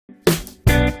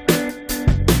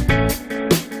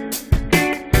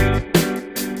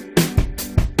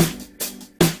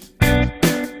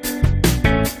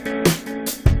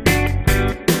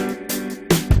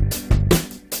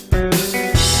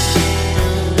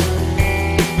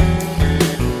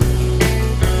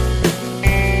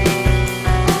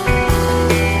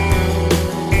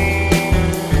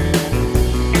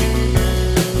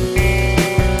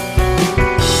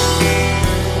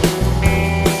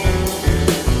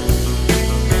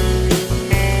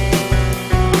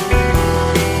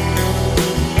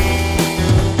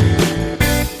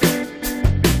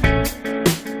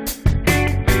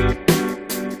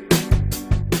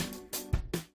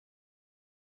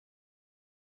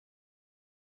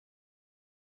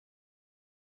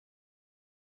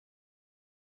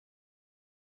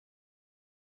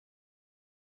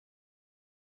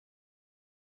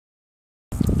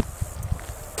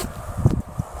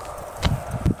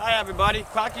Hi everybody,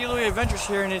 Quacky Louie Adventures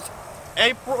here, and it's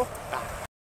April.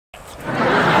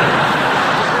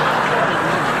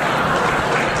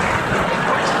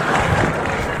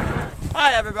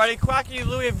 Hi everybody, Quacky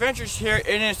Louie Adventures here,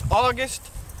 and it's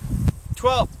August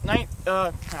 12th,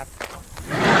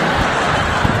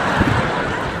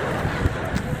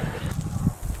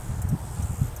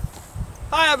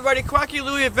 Hi everybody, Quacky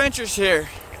Louie Adventures here.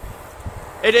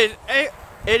 It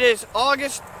is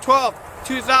August 12th,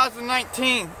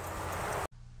 2019.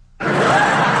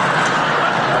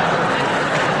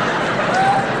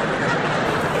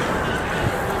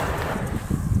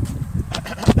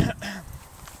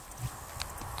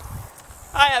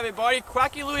 Hi everybody,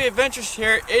 Quacky Louie Adventures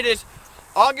here. It is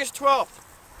August 12th,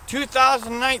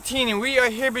 2019, and we are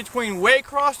here between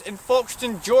Waycross and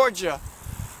Folkston, Georgia.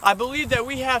 I believe that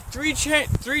we have three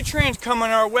trains coming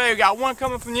our way. We got one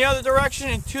coming from the other direction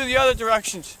and two the other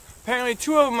directions. Apparently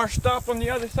two of them are stopped on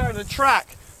the other side of the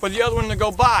track for the other one to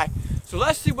go by. So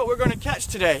let's see what we're going to catch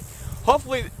today.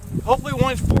 Hopefully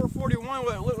one's 441,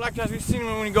 what it looked like as we've seen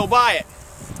when we go by it.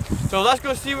 So let's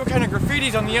go see what kind of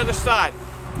graffiti's on the other side.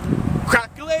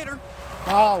 Crack you later.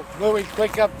 Oh, Louie,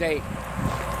 quick update.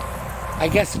 I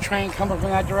guess the train coming from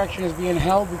that direction is being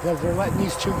held because they're letting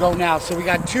these two go now. So we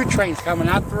got two trains coming,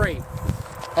 not three.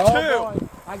 Oh, boy.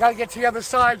 I got to get to the other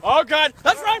side. Oh, God.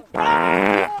 Let's run.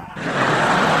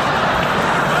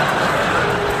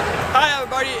 Hi,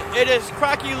 everybody. It is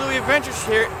Quacky Louie Adventures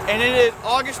here, and it is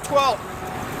August 12th,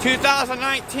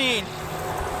 2019.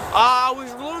 I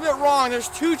was a little bit wrong. There's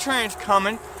two trains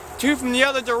coming, two from the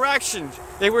other directions.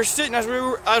 They were sitting as we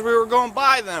were going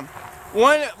by them.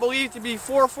 One believed to be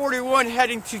 441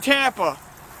 heading to Tampa.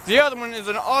 The other one is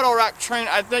an auto rack train.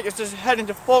 I think it's just heading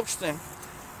to Folkston.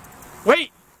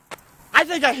 Wait! I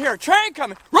think I hear a train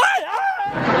coming. Run!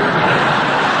 Ah!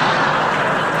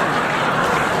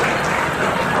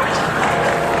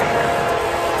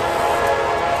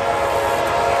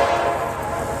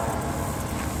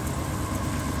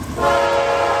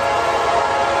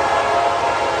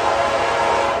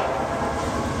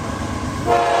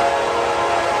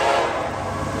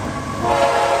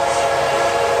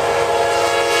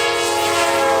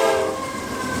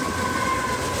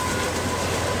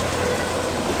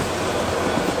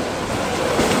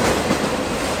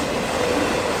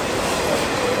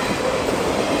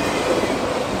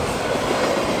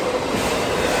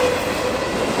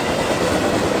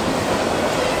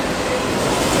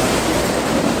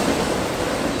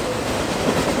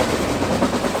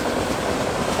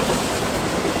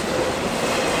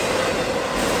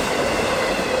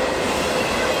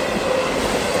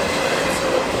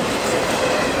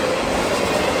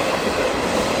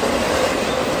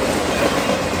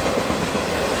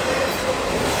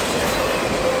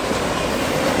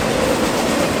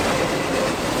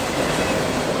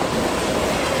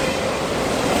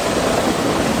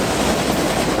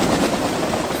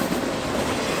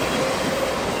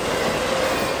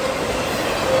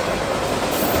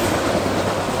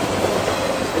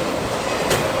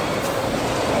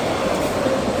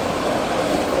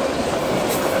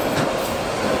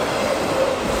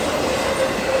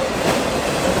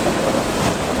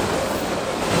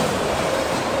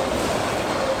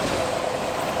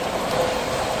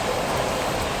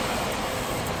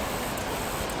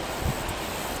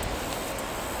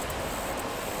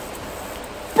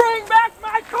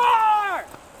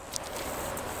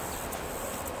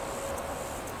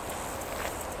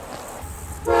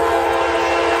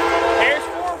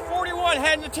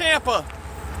 Heading to Tampa.